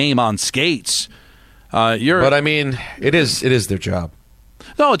fast game on skates. But I mean, it is their job.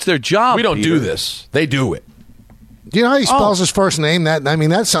 No, it's their job. We don't Peter. do this. They do it. Do you know how he spells his first name?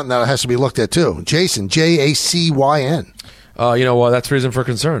 That's something that has to be looked at too. Jason, Jacyn. You know what? That's reason for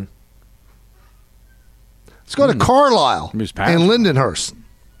concern. Let's go to Carlisle in Lindenhurst.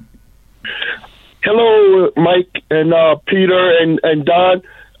 Hello, Mike and Peter and Don.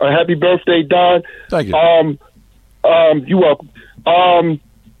 Happy birthday, Don. Thank you. You're welcome.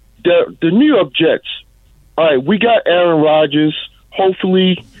 The New York Jets. All right, we got Aaron Rodgers.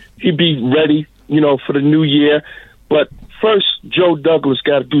 Hopefully, he'll be ready, for the new year. But first, Joe Douglas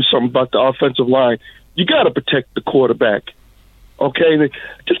got to do something about the offensive line. You got to protect the quarterback. Okay,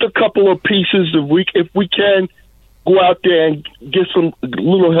 just a couple of pieces if we can go out there and get some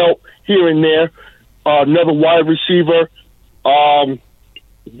little help here and there. Another wide receiver, one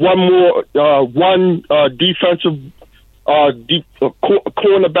defensive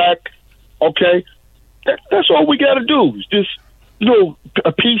cornerback. Okay, that's all we got to do. Just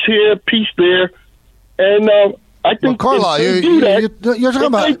a piece here, piece there, and I think Carlisle, if they do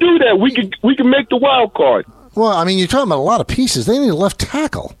that, we can make the wild card. Well, I mean, you're talking about a lot of pieces. They need a left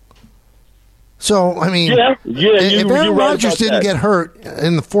tackle. So, I mean, if Aaron Rodgers didn't get hurt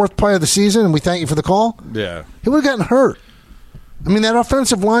in the fourth play of the season, and we thank you for the call, he would have gotten hurt. I mean, that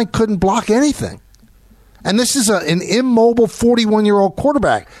offensive line couldn't block anything. And this is an immobile 41-year-old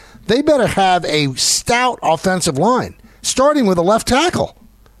quarterback. They better have a stout offensive line, starting with a left tackle,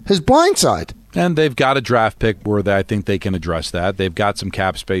 his blind side. And they've got a draft pick where I think they can address that. They've got some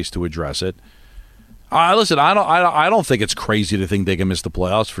cap space to address it. Listen, I don't think it's crazy to think they can miss the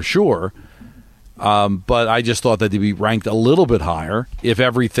playoffs for sure. But I just thought that they'd be ranked a little bit higher if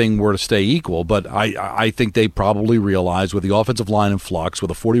everything were to stay equal. But I think they probably realize with the offensive line in flux, with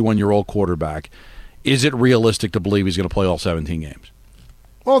a 41-year-old quarterback, is it realistic to believe he's going to play all 17 games?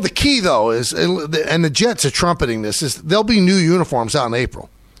 Well, the key, though, is, and the Jets are trumpeting this, is there'll be new uniforms out in April.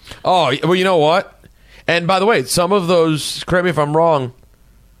 Oh, well, you know what? And by the way, some of those, correct me if I'm wrong,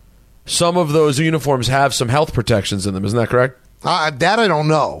 some of those uniforms have some health protections in them. Isn't that correct? That I don't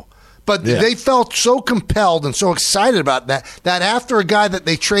know. But they felt so compelled and so excited about that after a guy that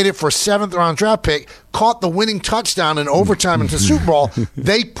they traded for a 7th-round draft pick caught the winning touchdown in overtime into the Super Bowl,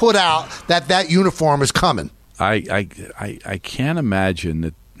 they put out that uniform is coming. I can't imagine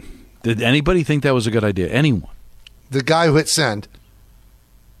that. Did anybody think that was a good idea? Anyone? The guy who hit send.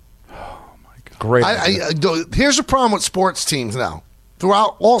 Oh, my God. Great. Here's the problem with sports teams now.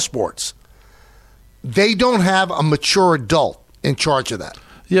 Throughout all sports, they don't have a mature adult in charge of that.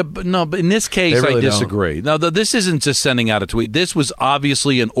 Yeah, but in this case, really I disagree. Now, this isn't just sending out a tweet. This was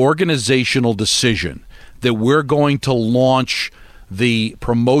obviously an organizational decision that we're going to launch the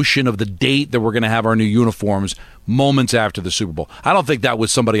promotion of the date that we're going to have our new uniforms moments after the Super Bowl. I don't think that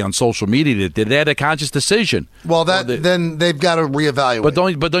was somebody on social media that did. They had a conscious decision. Well, then they've got to reevaluate.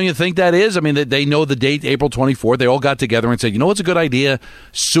 But don't you think that is? I mean, they know the date, April 24th. They all got together and said, you know what's a good idea?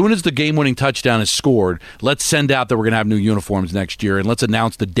 Soon as the game-winning touchdown is scored, let's send out that we're going to have new uniforms next year, and let's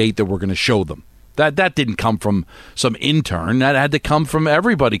announce the date that we're going to show them. That didn't come from some intern. That had to come from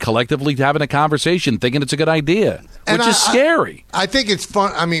everybody collectively having a conversation, thinking it's a good idea, which is scary. I think it's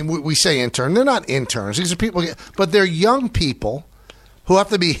fun. I mean, we say intern. They're not interns. These are people, but they're young people who have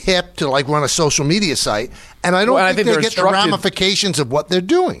to be hip to run a social media site, and I don't think they get the ramifications of what they're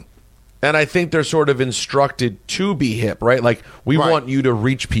doing. And I think they're sort of instructed to be hip, right? Like, we want you to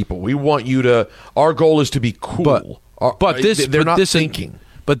reach people. We want you to – our goal is to be cool. But they're not thinking.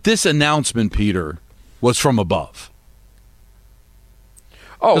 But this announcement, Peter, was from above.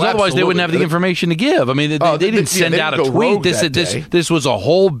 Oh, otherwise they wouldn't have the information to give. I mean, they didn't send out a tweet. This was a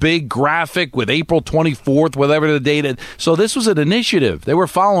whole big graphic with April 24th, whatever the date is. So this was an initiative. They were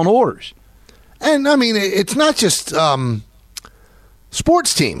following orders. And, I mean, it's not just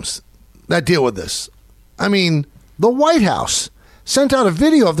sports teams that deal with this. I mean, the White House sent out a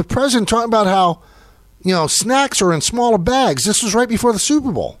video of the president talking about how snacks are in smaller bags. This was right before the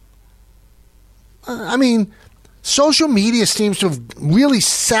Super Bowl. I mean, Social media seems to have really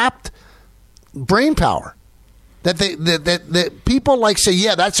sapped brain power. That people like say,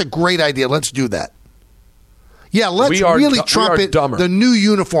 yeah, that's a great idea. Let's do that. Yeah, let's really trumpet the new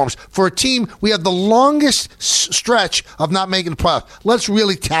uniforms. For a team, we have the longest stretch of not making the playoffs. Let's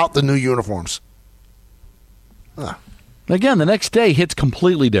really tout the new uniforms. Again, the next day hits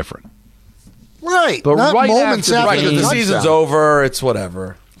completely different. Right. But not right moments after the season's over, it's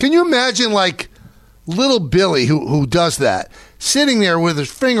whatever. Can you imagine, like, little Billy who does that, sitting there with his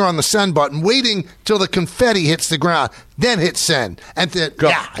finger on the send button, waiting till the confetti hits the ground, then hit send, and then,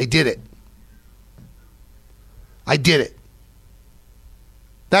 yeah, I did it. I did it.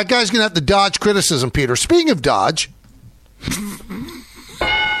 That guy's going to have to dodge criticism, Peter. Speaking of dodge.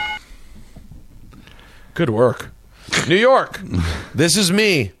 Good work. New York. This is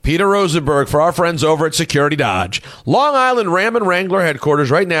me, Peter Rosenberg, for our friends over at Security Dodge. Long Island Ram and Wrangler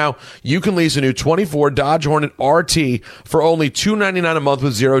headquarters. Right now, you can lease a new 24 Dodge Hornet RT for only $299 a month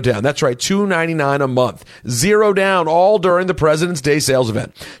with zero down. That's right, $299 a month. Zero down, all during the President's Day sales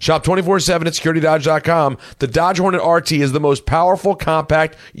event. Shop 24/7 at securitydodge.com. The Dodge Hornet RT is the most powerful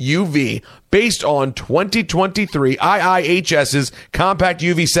compact UV based on 2023 IIHS's compact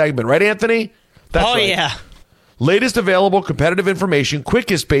UV segment. Right, Anthony? That's right. Yeah. Latest available competitive information,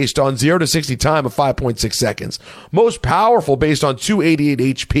 quickest based on 0 to 60 time of 5.6 seconds. Most powerful based on 288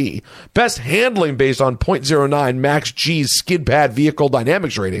 HP. Best handling based on 0.09 Max G's skid pad vehicle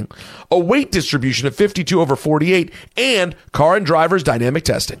dynamics rating. A weight distribution of 52/48 and car and driver's dynamic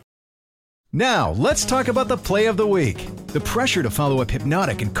testing. Now, let's talk about the play of the week. The pressure to follow up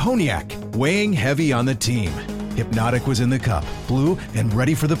Hypnotic and Cognac, weighing heavy on the team. Hypnotic was in the cup, blue, and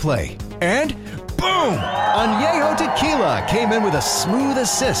ready for the play. And boom! Añejo Tequila came in with a smooth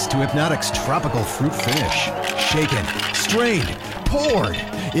assist to Hypnotic's tropical fruit finish. Shaken, strained, poured.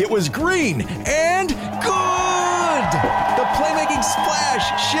 It was green and good! The playmaking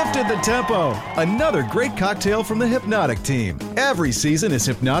splash shifted the tempo. Another great cocktail from the Hypnotic team. Every season is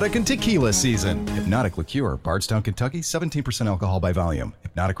Hypnotic and Tequila season. Hypnotic Liqueur, Bardstown, Kentucky, 17% alcohol by volume.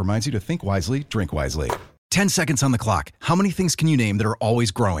 Hypnotic reminds you to think wisely, drink wisely. 10 seconds on the clock. How many things can you name that are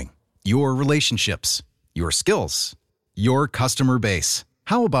always growing? Your relationships, your skills, your customer base.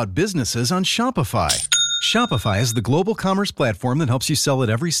 How about businesses on Shopify? Shopify is the global commerce platform that helps you sell at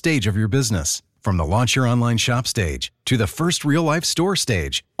every stage of your business. From the launch your online shop stage, to the first real-life store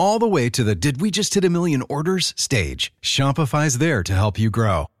stage, all the way to the did we just hit 1 million orders stage. Shopify's there to help you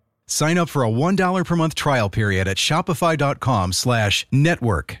grow. Sign up for a $1 per month trial period at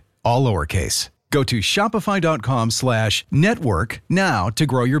shopify.com/network, all lowercase. Go to shopify.com/network now to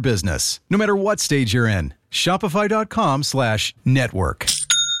grow your business, no matter what stage you're in. Shopify.com/network.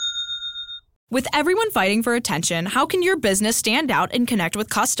 With everyone fighting for attention, how can your business stand out and connect with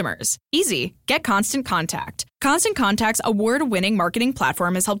customers? Easy. Get Constant Contact. Constant Contact's award-winning marketing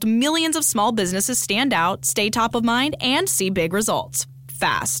platform has helped millions of small businesses stand out, stay top of mind, and see big results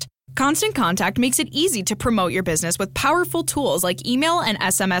fast. Constant Contact makes it easy to promote your business with powerful tools like email and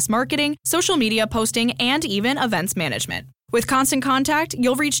SMS marketing, social media posting, and even events management. With Constant Contact,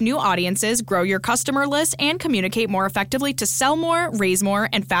 you'll reach new audiences, grow your customer list, and communicate more effectively to sell more, raise more,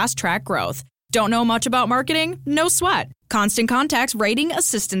 and fast-track growth. Don't know much about marketing? No sweat. Constant Contact's writing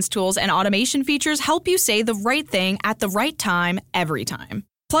assistance tools and automation features help you say the right thing at the right time, every time.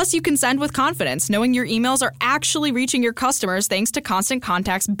 Plus, you can send with confidence, knowing your emails are actually reaching your customers thanks to Constant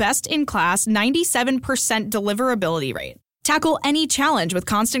Contact's best-in-class 97% deliverability rate. Tackle any challenge with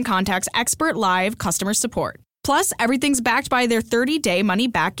Constant Contact's expert live customer support. Plus, everything's backed by their 30-day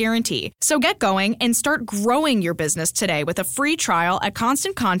money-back guarantee. So get going and start growing your business today with a free trial at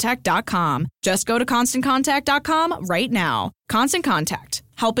ConstantContact.com. Just go to ConstantContact.com right now. Constant Contact,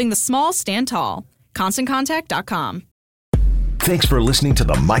 helping the small stand tall. ConstantContact.com. Thanks for listening to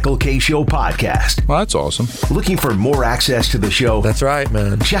the Michael K. Show podcast. Well, that's awesome. Looking for more access to the show? That's right,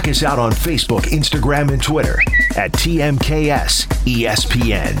 man. Check us out on Facebook, Instagram, and Twitter at TMKS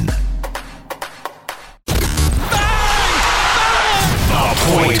ESPN. The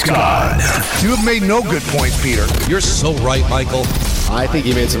Point God. You have made no good points, Peter. You're so right, Michael. I think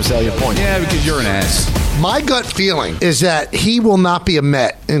he made some salient points. Yeah, because you're an ass. My gut feeling is that he will not be a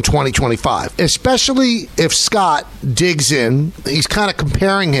Met in 2025, especially if Scott digs in. He's kind of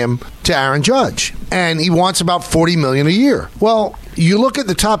comparing him to Aaron Judge, and he wants about $40 million a year. Well, you look at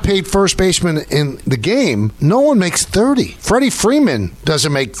the top paid first baseman in the game, no one makes 30. Freddie Freeman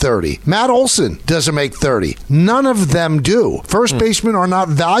doesn't make 30. Matt Olson doesn't make 30. None of them do. First basemen are not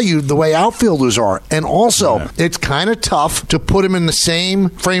valued the way outfielders are. And also, it's kind of tough to put him in the same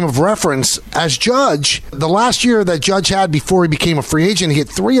frame of reference as Judge. The last year that Judge had before he became a free agent, he hit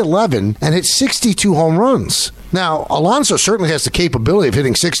 .311 and hit 62 home runs. Now, Alonso certainly has the capability of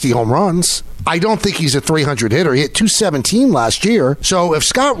hitting 60 home runs. I don't think he's a 300 hitter. He hit 217 last year. So if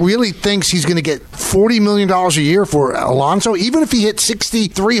Scott really thinks he's going to get $40 million a year for Alonso, even if he hit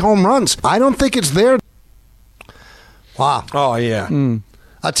 63 home runs, I don't think it's there. Wow. Oh, yeah.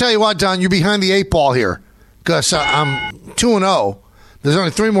 I'll tell you what, Don, you're behind the 8 ball here because I'm 2-0. There's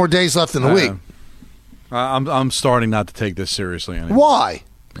only 3 more days left in the week. I'm starting not to take this seriously anymore. Why?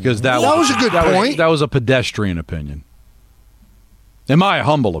 Because that was a good point. That was a pedestrian opinion. In my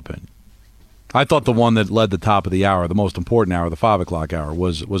humble opinion. I thought the one that led the top of the hour, the most important hour, the 5 o'clock hour,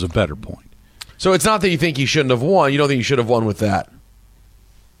 was a better point. So it's not that you think he shouldn't have won. You don't think he should have won with that?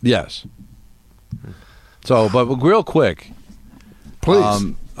 Yes. So, but real quick.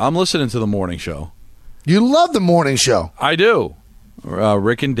 Please. I'm listening to the morning show. You love the morning show. I do.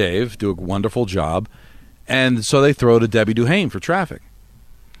 Rick and Dave do a wonderful job. And so they throw to Debbie Duhane for traffic.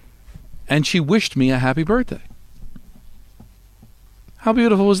 And she wished me a happy birthday. How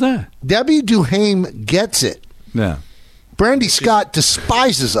beautiful was that? Debbie Duhane gets it. Yeah. Brandy Scott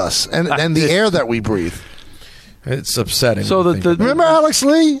despises us and the air that we breathe. It's upsetting. So remember Alex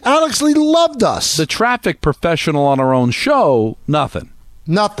Lee? Alex Lee loved us. The traffic professional on our own show, nothing.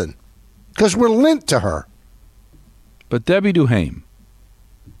 Nothing. Because we're linked to her. But Debbie Duhane,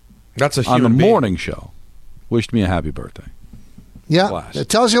 that's a on the human being. morning show, wished me a happy birthday. Yeah, Blast. It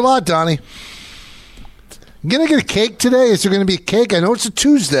tells you a lot, Donnie. You going to get a cake today? Is there going to be a cake? I know it's a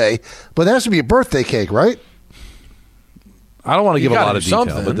Tuesday, but there has to be a birthday cake, right? I don't want to give a lot of detail,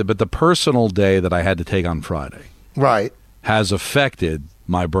 something. but the personal day that I had to take on Friday right has affected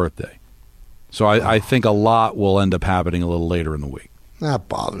my birthday. So I think a lot will end up happening a little later in the week. That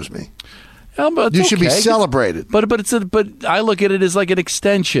bothers me. Yeah, but you should be celebrated. But I look at it as like an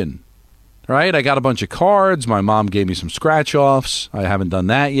extension, right? I got a bunch of cards. My mom gave me some scratch-offs. I haven't done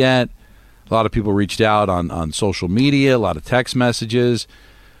that yet. A lot of people reached out on social media, a lot of text messages.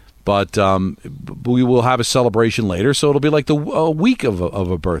 But we will have a celebration later, so it'll be like a week of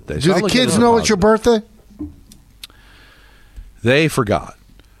a birthday. Do the kids know it's your birthday? They forgot.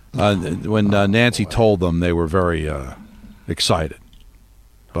 When Nancy told them, they were very excited.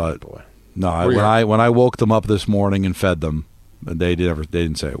 But no, when I woke them up this morning and fed them, they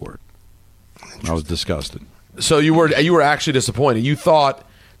didn't say a word. I was disgusted. So you were actually disappointed. You thought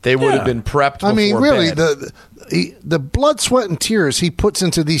they would have been prepped. I mean, really, bed. the blood, sweat, and tears he puts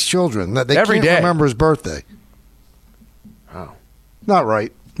into these children that they Every can't day. remember his birthday. Oh, not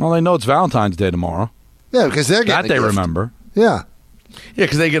right. Well, they know it's Valentine's Day tomorrow. Yeah, because they're getting that they a gift. remember. Yeah,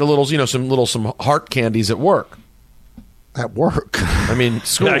 because they get a little, some heart candies at work. At work. I mean,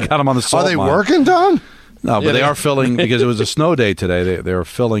 school. I got them on the salt Are they mine. working, Don? No, but they are filling because it was a snow day today. They're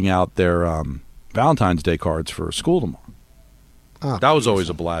filling out their Valentine's Day cards for school tomorrow. Oh, that was always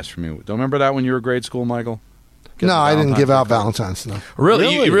a blast for me. Don't remember that when you were in grade school, Michael? No, I didn't give out Valentine's stuff.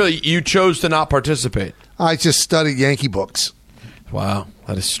 Really? You chose to not participate? I just studied Yankee books. Wow,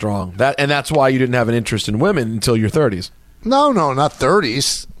 that is strong. That's why you didn't have an interest in women until your 30s. No, not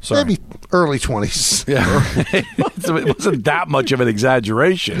 30s. Sorry. Maybe early 20s. Yeah, it wasn't that much of an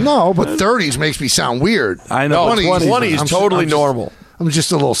exaggeration. No, but 30s makes me sound weird. I know. 20 is totally normal. I'm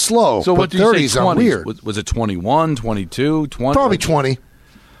just a little slow. So but what do you 30s say? I'm weird. Was it 21, 22, 20? Probably 20.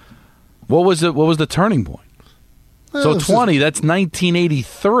 What was it? What was the turning point? So 20, that's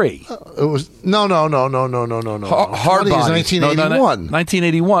 1983. It was no. Hard 20 is body. 1981.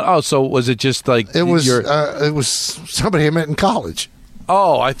 1981. Oh, so was it just like it was somebody I met in college.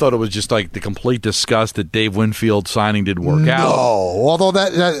 Oh, I thought it was just like the complete disgust that Dave Winfield signing didn't work out. No, although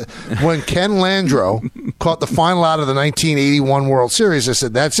that when Ken Landreau caught the final out of the 1981 World Series, I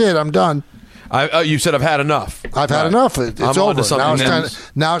said, "That's it, I'm done." You said I've had enough. I've had enough. It's over.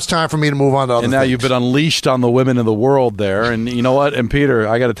 Now it's time for me to move on to other things. And now things. you've been unleashed on the women of the world there. And you know what? And Peter,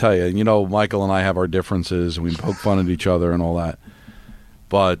 I got to tell you, Michael and I have our differences, and we poke fun at each other and all that.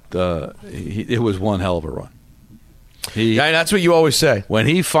 But it was one hell of a run. That's what you always say. When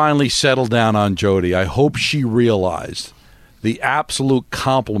he finally settled down on Jody, I hope she realized the absolute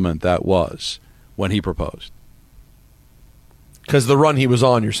compliment that was when he proposed. Because the run he was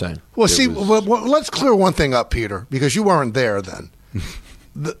on, you're saying. Well, let's clear one thing up, Peter, because you weren't there then.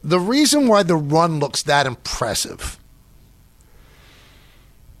 The reason why the run looks that impressive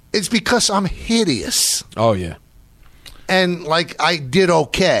is because I'm hideous. Oh, yeah. And, I did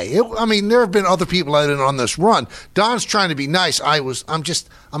okay. There have been other people that have been on this run. Don's trying to be nice.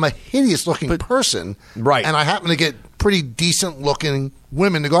 I'm a hideous-looking person. Right. And I happen to get pretty decent-looking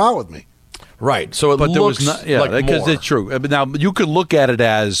women to go out with me. Right. So it looks like more. Because it's true. Now, you could look at it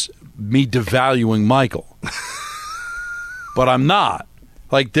as me devaluing Michael. But I'm not.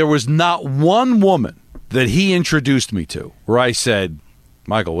 There was not one woman that he introduced me to, where I said,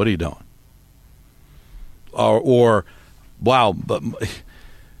 Michael, what are you doing? Or wow, but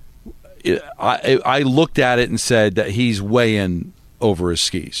I looked at it and said that he's way in over his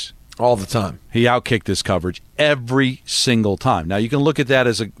skis. All the time. He outkicked his coverage every single time. Now, you can look at that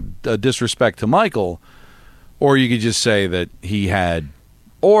as a disrespect to Michael, or you could just say that he had...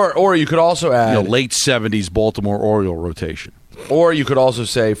 Or you could also add... late 70s Baltimore Oriole rotation. Or you could also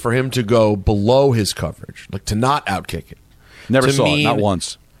say for him to go below his coverage, like to not outkick it. Never saw it, not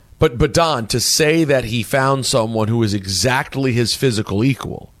once. But Don, to say that he found someone who was exactly his physical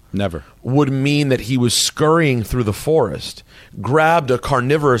equal... Never. ...would mean that he was scurrying through the forest, grabbed a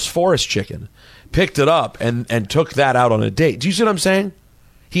carnivorous forest chicken, picked it up, and took that out on a date. Do you see what I'm saying?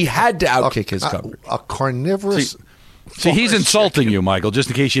 He had to outkick his coverage. A carnivorous... See, he's insulting you, Michael, just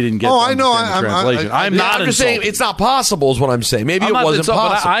in case you didn't get I know. the translation. I'm not just saying it's not possible is what I'm saying. Maybe I'm it wasn't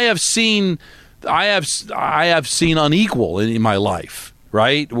possible. I have seen unequal in my life,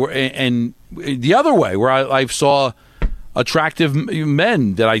 right? And the other way, where I saw attractive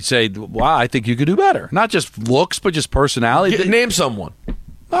men that I say, wow, I think you could do better. Not just looks, but just personality. Name someone.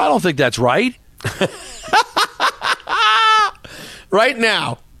 I don't think that's right. Right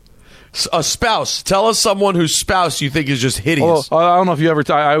now. A spouse. Tell us someone whose spouse you think is just hideous. Well, I don't know if you ever.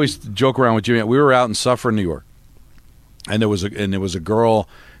 I always joke around with Jimmy. We were out in Suffern, New York, and there was a girl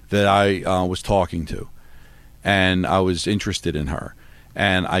that I was talking to, and I was interested in her.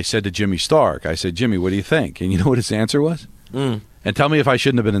 And I said to Jimmy Stark, I said, Jimmy, what do you think? And you know what his answer was? And tell me if I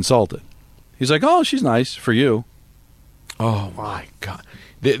shouldn't have been insulted. He's like, oh, she's nice for you. Oh my God.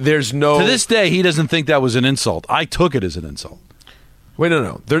 There's no. To this day, he doesn't think that was an insult. I took it as an insult. Wait,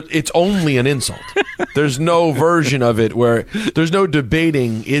 no. It's only an insult. There's no version of it where there's no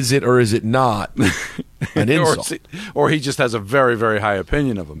debating, is it or is it not an insult. Or he just has a very, very high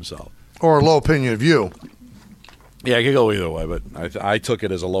opinion of himself. Or a low opinion of you. Yeah, it could go either way, but I took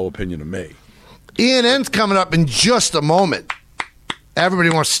it as a low opinion of me. ENN's coming up in just a moment. Everybody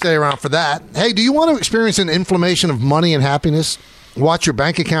wants to stay around for that. Hey, do you want to experience an inflammation of money and happiness? Watch your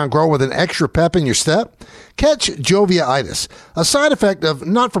bank account grow with an extra pep in your step? Catch Jovia-itis, a side effect of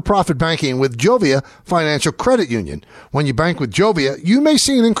not-for-profit banking with Jovia Financial Credit Union. When you bank with Jovia, you may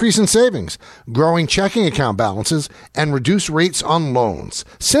see an increase in savings, growing checking account balances, and reduced rates on loans.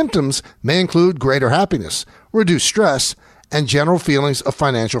 Symptoms may include greater happiness, reduced stress, and general feelings of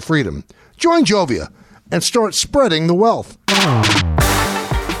financial freedom. Join Jovia and start spreading the wealth.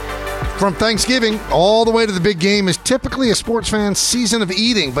 From Thanksgiving all the way to the big game is typically a sports fan's season of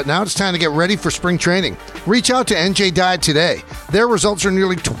eating, but now it's time to get ready for spring training. Reach out to NJ Diet today. Their results are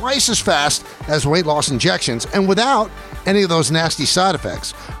nearly twice as fast as weight loss injections and without any of those nasty side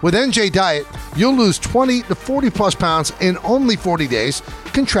effects. With NJ Diet, you'll lose 20 to 40 plus pounds in only 40 days,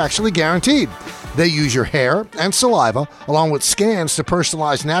 contractually guaranteed. They use your hair and saliva along with scans to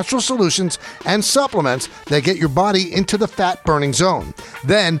personalize natural solutions and supplements that get your body into the fat-burning zone.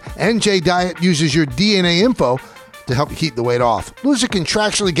 Then, NJ Diet uses your DNA info to help you keep the weight off. Lose a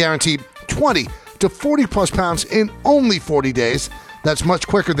contractually guaranteed 20 to 40 plus pounds in only 40 days. That's much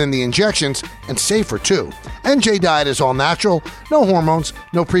quicker than the injections and safer too. NJ Diet is all natural, no hormones,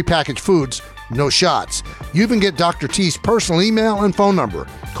 no prepackaged foods, no shots. You even get Dr. T's personal email and phone number.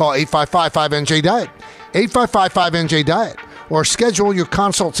 Call 855-5NJ-DIET, 855-5NJ-DIET, or schedule your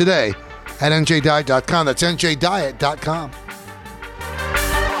consult today at njdiet.com. That's njdiet.com.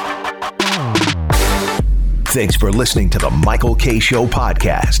 Thanks for listening to the Michael K. Show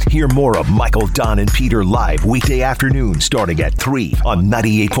podcast. Hear more of Michael, Don, and Peter live weekday afternoon starting at 3 on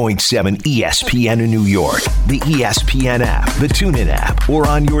 98.7 ESPN in New York, the ESPN app, the TuneIn app, or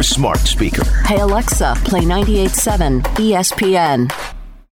on your smart speaker. Hey, Alexa, play 98.7 ESPN.